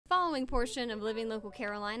Following portion of Living Local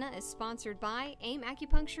Carolina is sponsored by AIM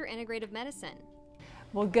Acupuncture Integrative Medicine.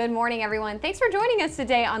 Well, good morning, everyone. Thanks for joining us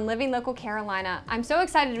today on Living Local Carolina. I'm so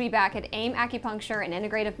excited to be back at AIM Acupuncture and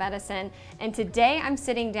Integrative Medicine, and today I'm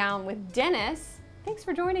sitting down with Dennis. Thanks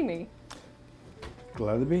for joining me.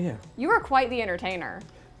 Glad to be here. You are quite the entertainer.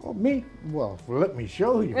 Oh, me? Well, let me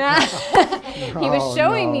show you. He was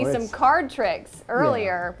showing me some card tricks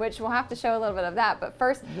earlier, which we'll have to show a little bit of that. But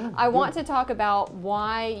first, I want to talk about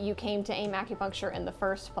why you came to AIM Acupuncture in the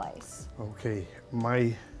first place. Okay,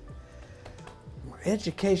 my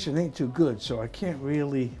education ain't too good, so I can't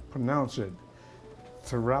really pronounce it.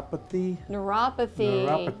 Neuropathy?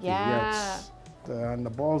 Neuropathy, yeah. Yes. On the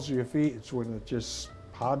balls of your feet, it's when it just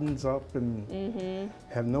hardens up and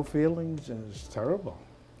have no feelings, and it's terrible.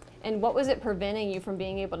 And what was it preventing you from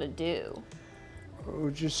being able to do?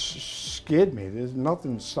 It just scared me. There's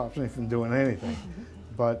nothing that stops me from doing anything.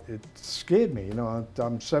 But it scared me. You know,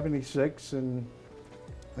 I'm 76 and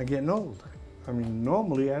I'm getting old. I mean,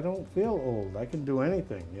 normally I don't feel old. I can do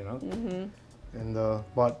anything, you know. And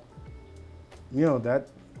but you know, that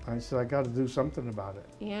I said I got to do something about it.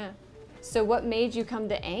 Yeah. So what made you come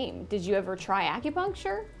to AIM? Did you ever try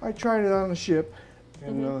acupuncture? I tried it on a ship,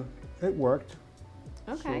 and it worked.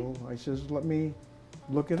 Okay. So I says, let me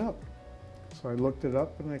look it up. So I looked it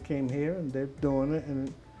up, and I came here, and they're doing it, and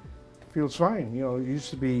it feels fine. You know, it used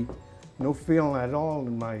to be no feeling at all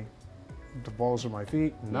in the balls of my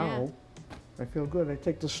feet. Now I feel good. I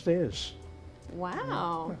take the stairs.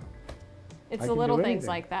 Wow. It's the little things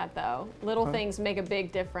like that, though. Little things make a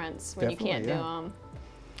big difference when you can't do them.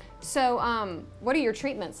 So, what do your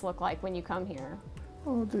treatments look like when you come here?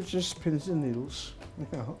 Oh, they're just pins and needles, you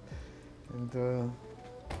know, and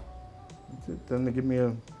then they give me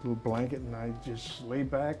a little blanket, and I just lay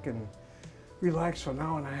back and relax for an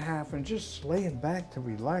hour and a half, and just laying back to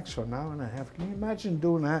relax for an hour and a half. Can you imagine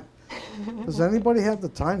doing that? Does anybody have the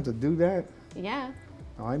time to do that? Yeah.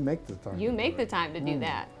 No, I make the time. You make the time to do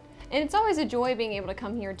that. And it's always a joy being able to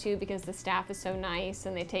come here, too, because the staff is so nice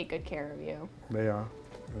and they take good care of you. They are.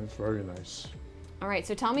 It's very nice. All right,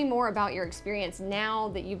 so tell me more about your experience now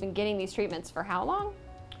that you've been getting these treatments for how long?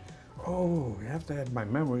 Oh, you have to add my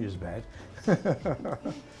memory is bad.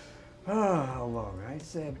 How long? I'd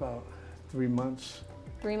say about 3 months.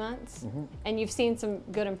 3 months? And you've seen some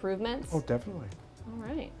good improvements? Oh, definitely. All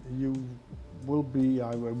right. You will be,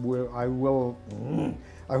 I will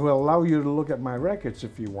allow you to look at my records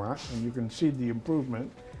if you want, and you can see the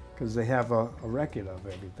improvement because they have a record of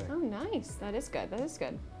everything. Oh, nice. That is good. That is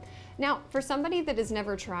good. Now, for somebody that has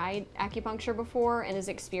never tried acupuncture before and is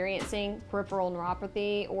experiencing peripheral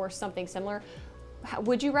neuropathy or something similar,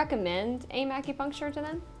 would you recommend AIM Acupuncture to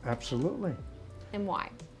them? Absolutely. And why?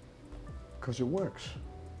 Because it works.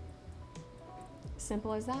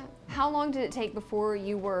 Simple as that. How long did it take before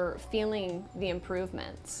you were feeling the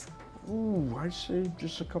improvements? Ooh, I'd say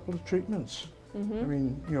just a couple of treatments. I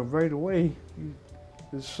mean, you know, right away,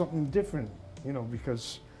 there's something different, you know,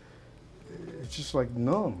 because it's just like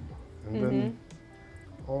numb. And then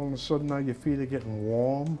all of a sudden now your feet are getting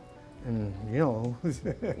warm and, you know.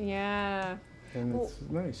 Yeah. And it's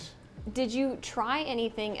nice. Did you try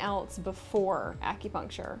anything else before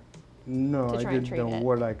acupuncture? No, I didn't know it?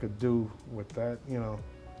 what I could do with that, you know,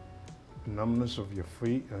 numbness of your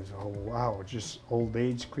feet. I said, oh, wow, just old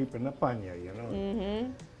age creeping up on you, you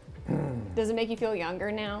know. Does it make you feel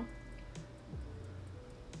younger now?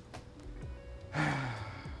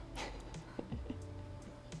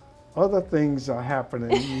 Other things are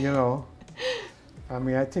happening, you know. I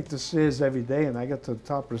mean, I take the stairs every day, and I got to the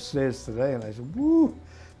top of the stairs today, and I said, woo,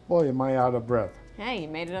 boy, am I out of breath. Hey, you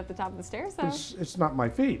made it up the top of the stairs, though. It's not my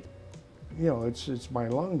feet. You know, it's my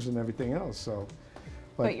lungs and everything else, so.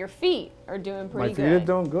 But your feet are doing pretty good. My feet are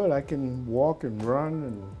doing good. I can walk and run,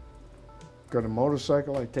 and got a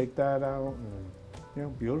motorcycle, I take that out, and, you know,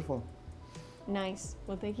 beautiful. Nice.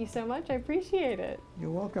 Well, thank you so much. I appreciate it. You're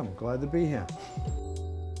welcome. Glad to be here.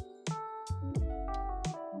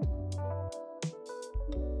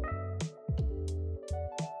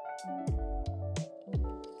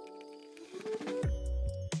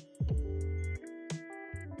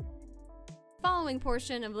 Following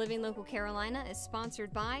portion of Living Local Carolina is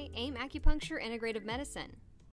sponsored by AIM Acupuncture Integrative Medicine.